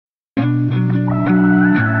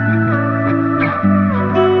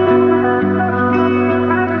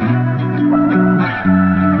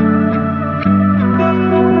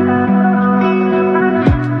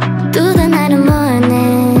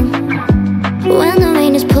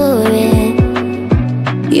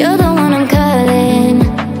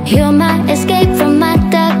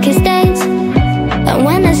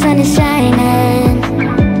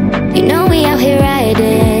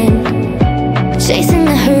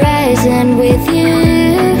horizon with you.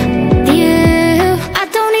 I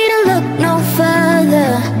don't need to look no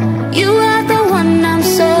further. You are the one, I'm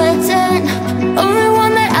certain. Only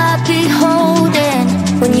one that I'll be holding.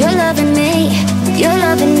 When you're loving me,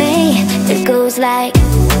 it goes like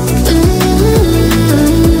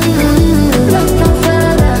look no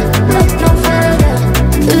further, look no further.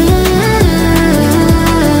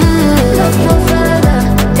 Look no further,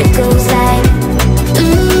 it goes like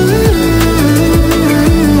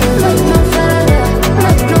look no further,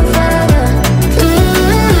 look no further.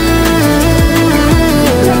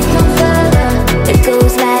 Look no further, it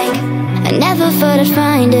goes like I never thought I'd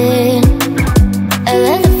find it, a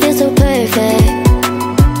love that feels so perfect.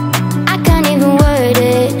 I can't even word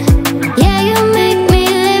it. Yeah, you make me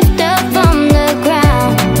lift up from the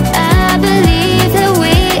ground. I believe that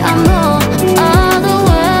we are more, all the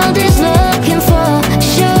world is looking for.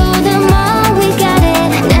 Show them all we got it.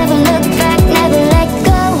 Never look back, never let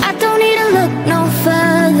go. I don't need to look no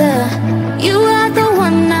further. You are the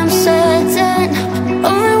one, I'm certain.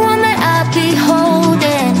 Only one that I'll be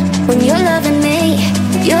holding. When you're loving me,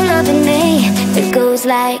 it goes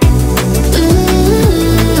like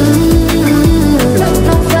look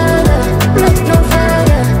no further, look no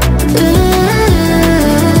further.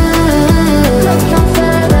 Look no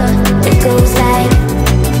further, it goes like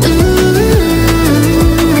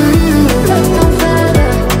look no further,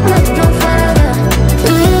 look no further.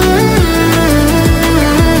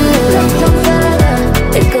 Look no further,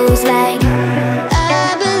 it goes like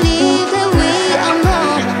I believe that we are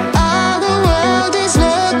more, all the world is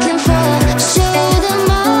looking for. Show them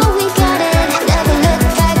all we got it. Never look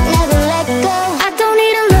back, never let go. I don't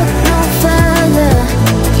need to look no further.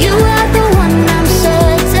 You are the one, I'm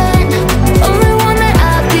certain. Only one that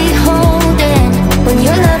I'll be holding. When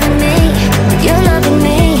you're loving me,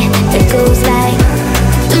 it goes like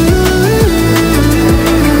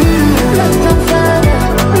look no further,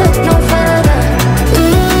 look no further.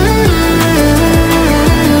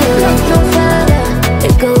 Look no further,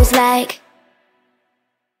 it goes like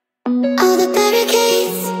all the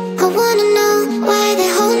barricades, I wanna know why they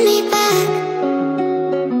hold me back.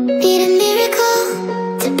 Need a miracle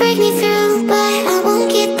to break me through, but I won't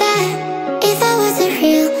get that. If I wasn't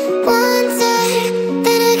real wonder,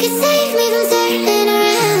 then I could save me from turning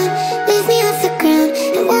around. Lift me off the ground,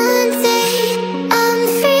 and one day I'm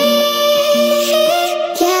free.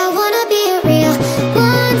 Yeah, I wanna be a real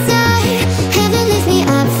wonder. Heaven lift me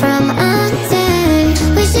up from under.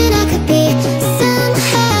 Wishing I could be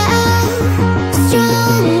somehow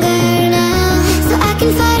stronger now, so I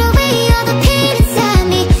can fight away all the pain inside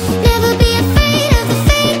me. Never be afraid of the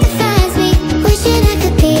fate that finds me. Wishing I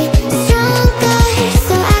could be stronger,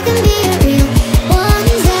 so I can be a real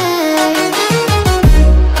wonder.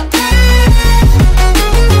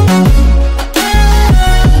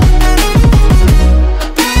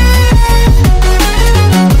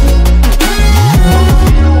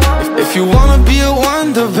 If you wanna be a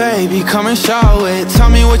wonder, baby, come and show it. Tell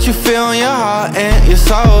me what you feel in your heart and your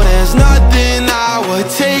soul. There's nothing I would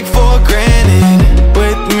take for granted.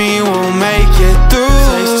 With me, we'll make it through.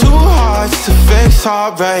 Takes two hearts to fix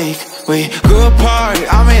heartbreak. We grew apart,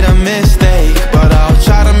 I made a mistake, but I'll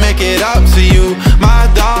try to make it up to you.